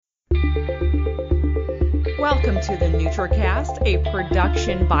Welcome to the NutraCast, a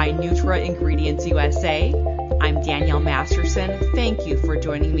production by Nutra Ingredients USA. I'm Danielle Masterson. Thank you for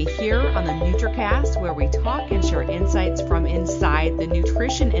joining me here on the NutraCast, where we talk and share insights from inside the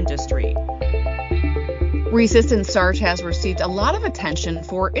nutrition industry. Resistant starch has received a lot of attention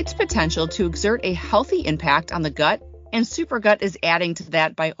for its potential to exert a healthy impact on the gut, and SuperGut is adding to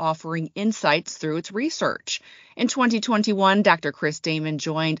that by offering insights through its research. In 2021, Dr. Chris Damon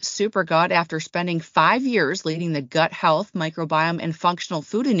joined SuperGut after spending 5 years leading the Gut Health, Microbiome, and Functional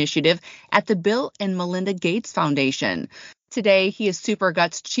Food Initiative at the Bill and Melinda Gates Foundation. Today, he is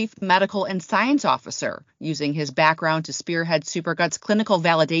SuperGut's Chief Medical and Science Officer, using his background to spearhead SuperGut's clinical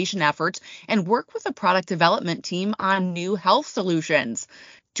validation efforts and work with the product development team on new health solutions.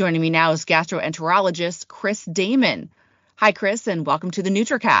 Joining me now is gastroenterologist Chris Damon. Hi, Chris, and welcome to the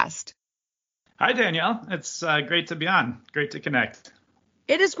NutraCast. Hi, Danielle. It's great to be on. Great to connect.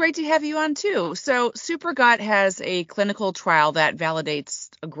 It is great to have you on, too. So SuperGut has a clinical trial that validates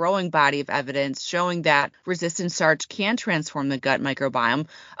a growing body of evidence showing that resistant starch can transform the gut microbiome.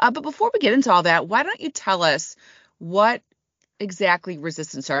 But before we get into all that, why don't you tell us what exactly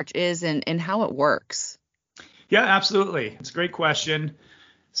resistant starch is and how it works? Yeah, absolutely. It's a great question.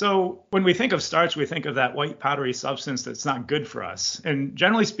 So when we think of starch, we think of that white powdery substance that's not good for us. And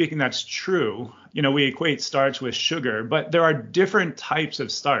generally speaking, that's true. We equate starch with sugar, but there are different types of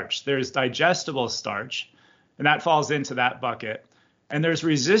starch. There's digestible starch, and that falls into that bucket. And there's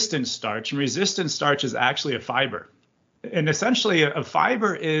resistant starch, and resistant starch is actually a fiber. And essentially, a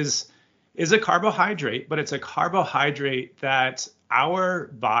fiber is a carbohydrate, but it's a carbohydrate that our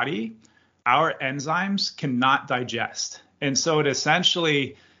body, our enzymes cannot digest. And so it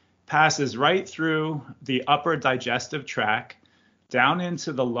essentially passes right through the upper digestive tract, down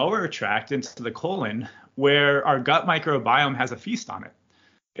into the lower tract, into the colon, where our gut microbiome has a feast on it.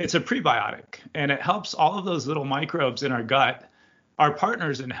 It's a prebiotic, and it helps all of those little microbes in our gut, our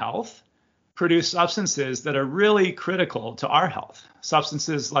partners in health, produce substances that are really critical to our health.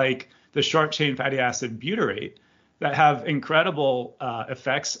 Substances like the short-chain fatty acid butyrate that have incredible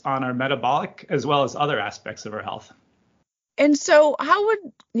effects on our metabolic as well as other aspects of our health. And so how would,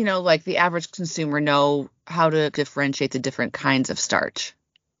 the average consumer know how to differentiate the different kinds of starch?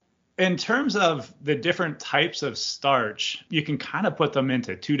 In terms of the different types of starch, you can kind of put them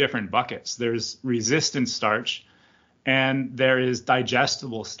into two different buckets. There's resistant starch and there is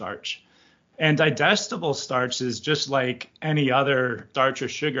digestible starch. And digestible starch is just like any other starch or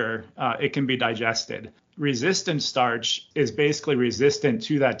sugar. It can be digested. Resistant starch is basically resistant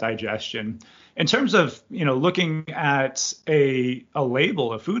to that digestion. In terms of, looking at a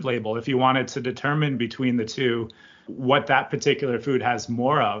label, a food label, if you wanted to determine between the two what that particular food has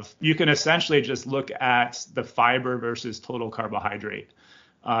more of, you can essentially just look at the fiber versus total carbohydrate,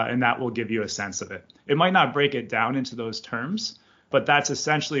 and that will give you a sense of it. It might not break it down into those terms, but that's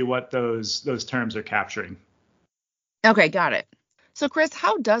essentially what those terms are capturing. Okay, got it. So, Chris,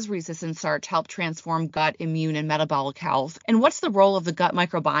 how does resistant starch help transform gut immune and metabolic health? And what's the role of the gut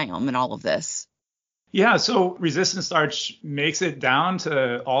microbiome in all of this? Yeah, so resistant starch makes it down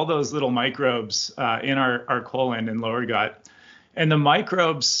to all those little microbes in our colon and lower gut. And the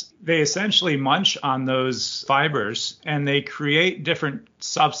microbes, they essentially munch on those fibers and they create different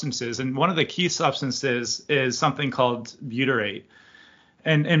substances. And one of the key substances is something called butyrate.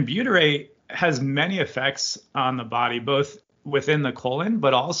 And butyrate has many effects on the body, both within the colon,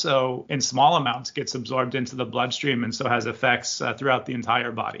 but also in small amounts gets absorbed into the bloodstream and so has effects throughout the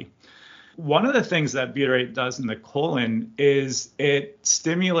entire body. One of the things that butyrate does in the colon is it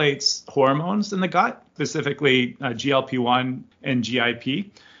stimulates hormones in the gut, specifically GLP-1 and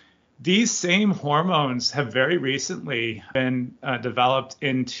GIP. These same hormones have very recently been developed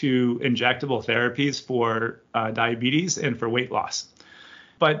into injectable therapies for diabetes and for weight loss.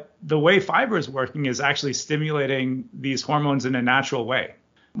 But the way fiber is working is actually stimulating these hormones in a natural way.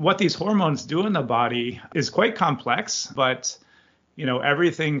 What these hormones do in the body is quite complex, but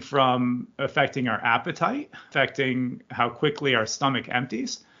everything from affecting our appetite, affecting how quickly our stomach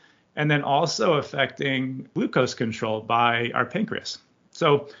empties, and then also affecting glucose control by our pancreas.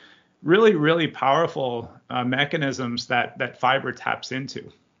 So really, really powerful mechanisms that fiber taps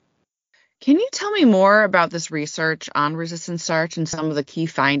into. Can you tell me more about this research on resistant starch and some of the key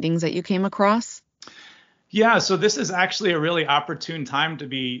findings that you came across? Yeah, so this is actually a really opportune time to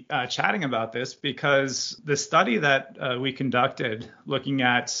be chatting about this because the study that we conducted looking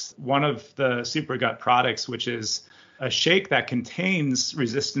at one of the SuperGut products, which is a shake that contains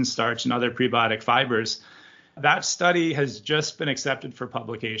resistant starch and other prebiotic fibers, that study has just been accepted for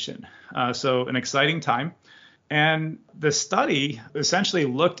publication. So an exciting time. And the study essentially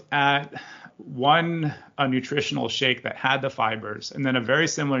looked at a nutritional shake that had the fibers and then a very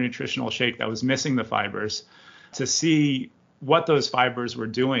similar nutritional shake that was missing the fibers to see what those fibers were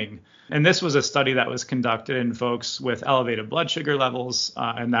doing. And this was a study that was conducted in folks with elevated blood sugar levels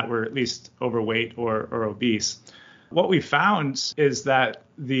and that were at least overweight or obese. What we found is that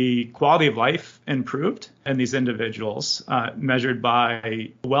the quality of life improved in these individuals, measured by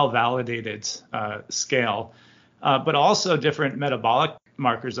a well-validated scale, but also different metabolic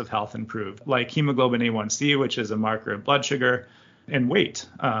markers of health improved, like hemoglobin A1C, which is a marker of blood sugar, and weight,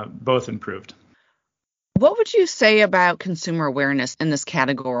 both improved. What would you say about consumer awareness in this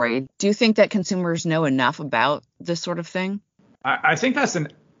category? Do you think that consumers know enough about this sort of thing? I think that's an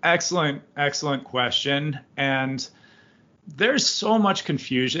excellent question. And there's so much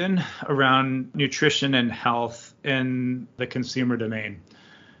confusion around nutrition and health in the consumer domain.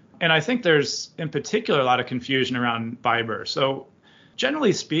 And I think there's, in particular, a lot of confusion around fiber. So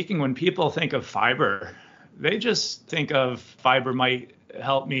generally speaking, when people think of fiber, they just think of fiber might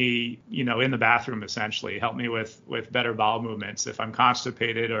help me, in the bathroom, essentially, help me with better bowel movements. If I'm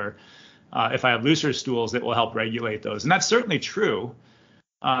constipated or if I have looser stools, it will help regulate those. And that's certainly true.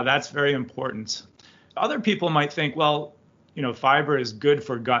 That's very important. Other people might think, well, fiber is good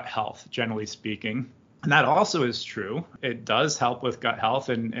for gut health, generally speaking. And that also is true. It does help with gut health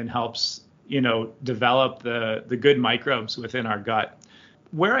and helps, develop the good microbes within our gut.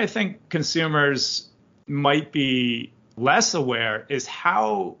 Where I think consumers might be less aware is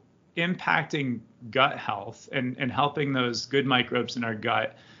how impacting gut health and helping those good microbes in our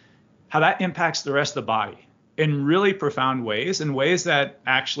gut, how that impacts the rest of the body in really profound ways, in ways that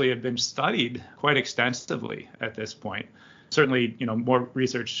actually have been studied quite extensively at this point. Certainly, more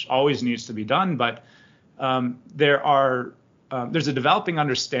research always needs to be done, but there's a developing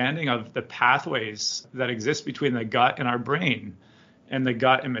understanding of the pathways that exist between the gut and our brain, and the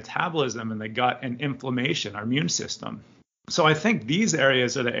gut and metabolism, and the gut and inflammation, our immune system. So I think these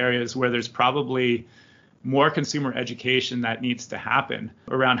areas are the areas where there's probably more consumer education that needs to happen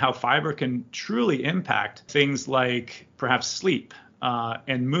around how fiber can truly impact things like perhaps sleep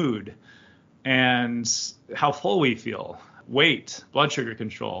and mood and how full we feel, weight, blood sugar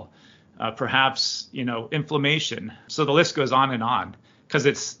control, perhaps, inflammation. So the list goes on because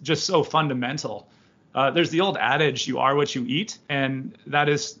it's just so fundamental. There's the old adage, you are what you eat, and that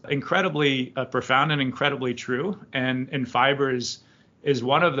is incredibly profound and incredibly true. And fiber is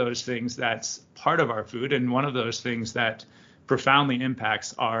one of those things that's part of our food and one of those things that profoundly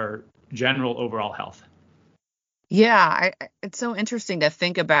impacts our general overall health. Yeah, it's so interesting to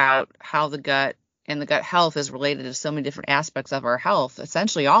think about how the gut and the gut health is related to so many different aspects of our health,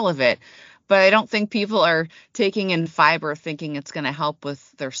 essentially all of it. But I don't think people are taking in fiber thinking it's going to help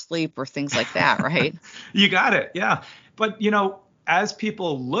with their sleep or things like that, right? You got it. Yeah. But, as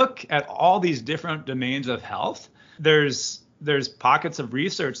people look at all these different domains of health, there's pockets of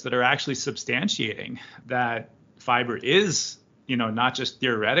research that are actually substantiating that fiber is, not just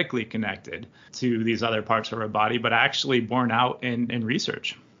theoretically connected to these other parts of our body, but actually borne out in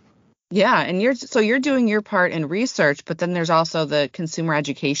research. Yeah, and you're doing your part in research, but then there's also the consumer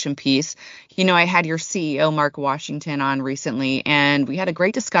education piece. I had your CEO, Mark Washington, on recently, and we had a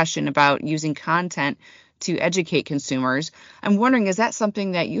great discussion about using content to educate consumers. I'm wondering, is that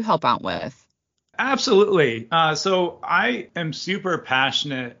something that you help out with? Absolutely. So I am super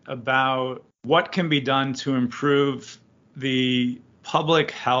passionate about what can be done to improve the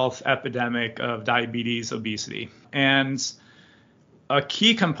public health epidemic of diabetes, obesity. And a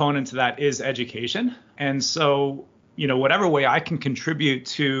key component to that is education. And so, whatever way I can contribute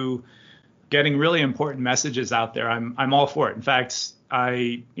to getting really important messages out there, I'm all for it. In fact,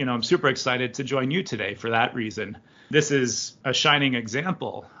 I'm super excited to join you today for that reason. This is a shining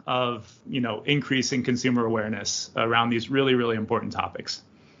example of, increasing consumer awareness around these really, really important topics.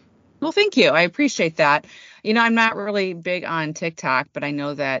 Well, thank you. I appreciate that. I'm not really big on TikTok, but I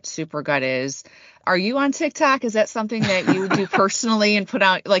know that Supergut is. Are you on TikTok? Is that something that you do personally and put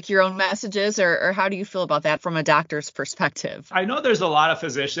out like your own messages, or how do you feel about that from a doctor's perspective? I know there's a lot of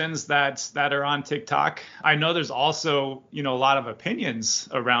physicians that are on TikTok. I know there's also, a lot of opinions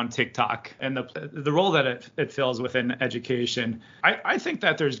around TikTok and the role that it fills within education. I think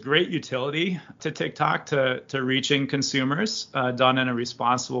that there's great utility to TikTok to reaching consumers done in a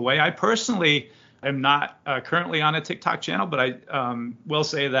responsible way. I personally am not currently on a TikTok channel, but I will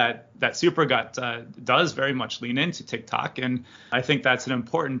say that Supergut does very much lean into TikTok, and I think that's an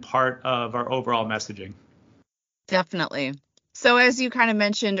important part of our overall messaging. Definitely. So as you kind of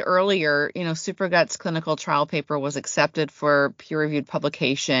mentioned earlier, Supergut's clinical trial paper was accepted for peer-reviewed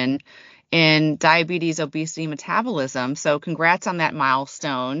publication, in diabetes, obesity, metabolism. So congrats on that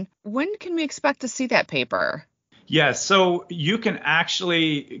milestone. When can we expect to see that paper? Yes, so you can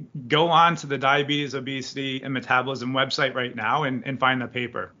actually go on to the Diabetes, Obesity, and Metabolism website right now and find the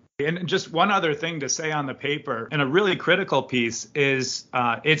paper. And just one other thing to say on the paper, and a really critical piece is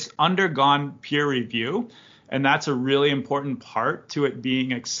it's undergone peer review. And that's a really important part to it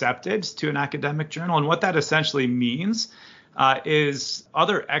being accepted to an academic journal. And what that essentially means is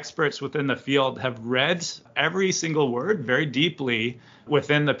other experts within the field have read every single word very deeply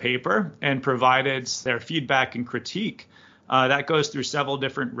within the paper and provided their feedback and critique. That goes through several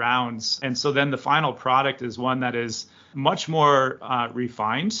different rounds. And so then the final product is one that is much more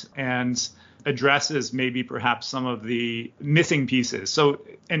refined and addresses maybe perhaps some of the missing pieces. So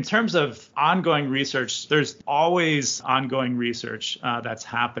in terms of ongoing research, there's always ongoing research that's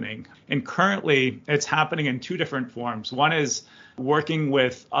happening. And currently it's happening in two different forms. One is working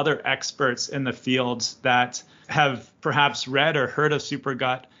with other experts in the field that have perhaps read or heard of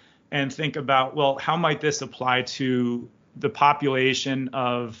SuperGut and think about, well, how might this apply to the population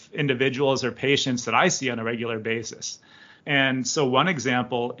of individuals or patients that I see on a regular basis? And so one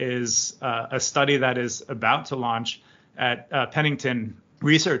example is a study that is about to launch at Pennington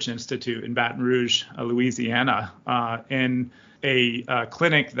Research Institute in Baton Rouge, Louisiana, in a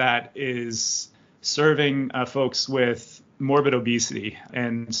clinic that is serving folks with morbid obesity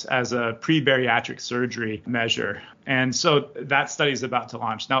and as a pre-bariatric surgery measure. And so that study is about to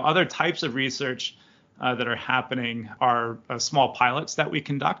launch. Now, other types of research that are happening are small pilots that we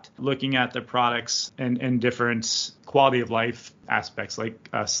conduct, looking at the products and different quality of life aspects like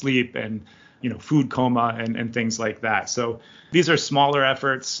sleep and food coma and things like that. So these are smaller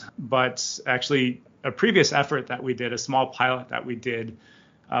efforts, but actually a previous effort that we did, a small pilot that we did,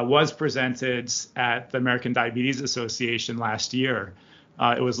 was presented at the American Diabetes Association last year.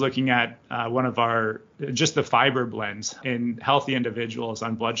 It was looking at one of just the fiber blends in healthy individuals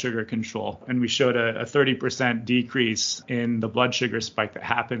on blood sugar control. And we showed a 30% decrease in the blood sugar spike that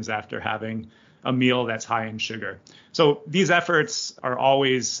happens after having a meal that's high in sugar. So these efforts are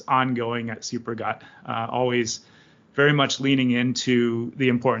always ongoing at SuperGut, always very much leaning into the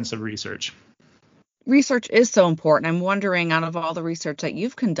importance of research. Research is so important. I'm wondering, out of all the research that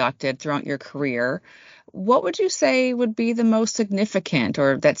you've conducted throughout your career, what would you say would be the most significant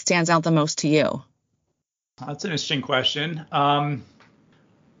or that stands out the most to you? That's an interesting question. I've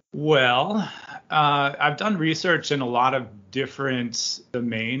done research in a lot of different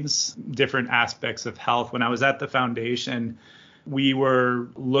domains, different aspects of health. When I was at the foundation, we were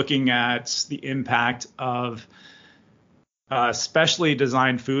looking at the impact of specially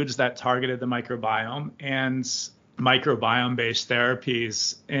designed foods that targeted the microbiome and microbiome-based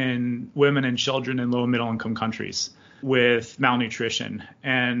therapies in women and children in low and middle income countries with malnutrition.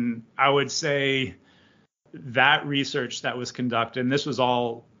 And I would say that research that was conducted, and this was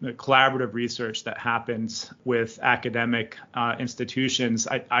all collaborative research that happened with academic institutions,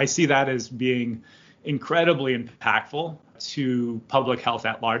 I see that as being incredibly impactful to public health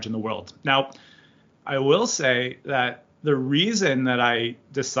at large in the world. Now, I will say that the reason that I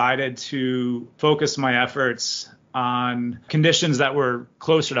decided to focus my efforts on conditions that were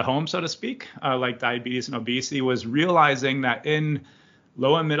closer to home, so to speak, like diabetes and obesity, was realizing that in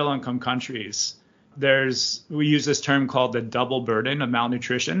low and middle income countries, we use this term called the double burden of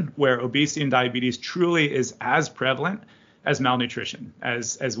malnutrition, where obesity and diabetes truly is as prevalent as malnutrition,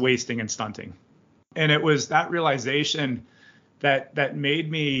 as wasting and stunting. And it was that realization that made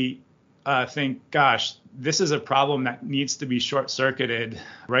me think, gosh, this is a problem that needs to be short-circuited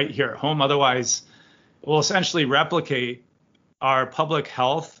right here at home. Otherwise, we'll essentially replicate our public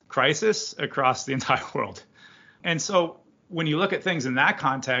health crisis across the entire world. And so when you look at things in that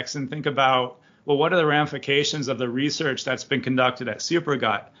context and think about, well, what are the ramifications of the research that's been conducted at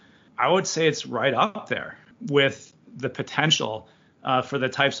SuperGut? I would say it's right up there with the potential for the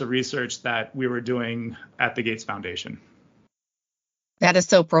types of research that we were doing at the Gates Foundation. That is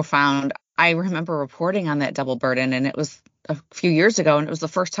so profound. I remember reporting on that double burden, and it was a few years ago, and it was the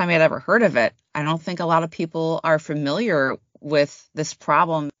first time I'd ever heard of it. I don't think a lot of people are familiar with this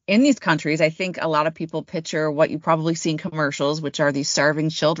problem in these countries. I think a lot of people picture what you probably see in commercials, which are these starving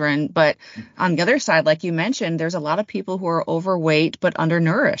children. But on the other side, like you mentioned, there's a lot of people who are overweight but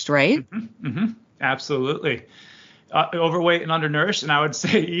undernourished, right? Mm-hmm. Mm-hmm. Absolutely. Overweight and undernourished. And I would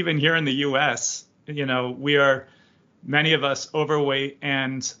say even here in the U.S., we are, many of us, overweight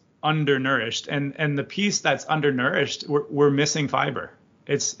and undernourished. And the piece that's undernourished, we're missing fiber.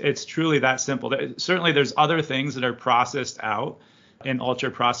 It's truly that simple. Certainly there's other things that are processed out in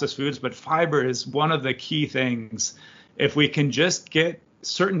ultra processed foods, but fiber is one of the key things. If we can just get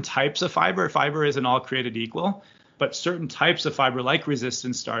certain types of fiber isn't all created equal, but certain types of fiber like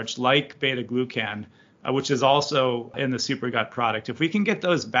resistant starch, like beta-glucan, which is also in the SuperGut product. If we can get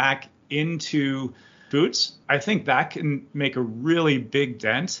those back into foods, I think that can make a really big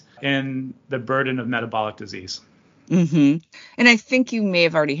dent in the burden of metabolic disease. Mm-hmm. And I think you may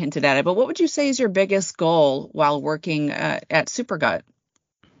have already hinted at it, but what would you say is your biggest goal while working at SuperGut?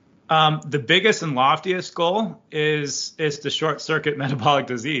 The biggest and loftiest goal is to short circuit metabolic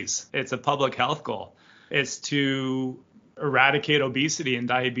disease. It's a public health goal. It's to eradicate obesity and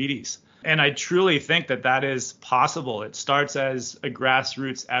diabetes. And I truly think that is possible. It starts as a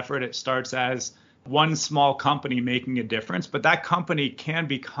grassroots effort. It starts as one small company making a difference, but that company can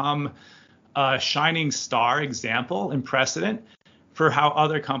become a shining star example and precedent for how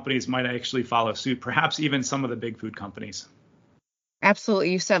other companies might actually follow suit, perhaps even some of the big food companies.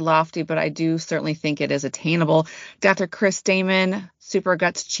 Absolutely. You said lofty, but I do certainly think it is attainable. Dr. Chris Daman,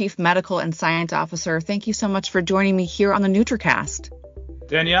 SuperGut's Chief Medical and Science Officer, thank you so much for joining me here on the NutraCast.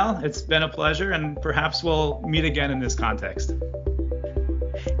 Danielle, it's been a pleasure, and perhaps we'll meet again in this context.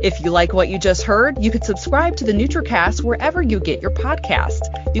 If you like what you just heard, you could subscribe to the NutraCast wherever you get your podcast.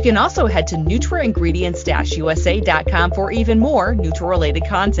 You can also head to nutraingredients-usa.com for even more Nutra-related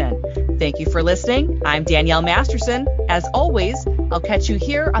content. Thank you for listening. I'm Danielle Masterson. As always, I'll catch you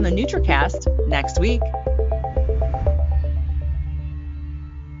here on the NutraCast next week.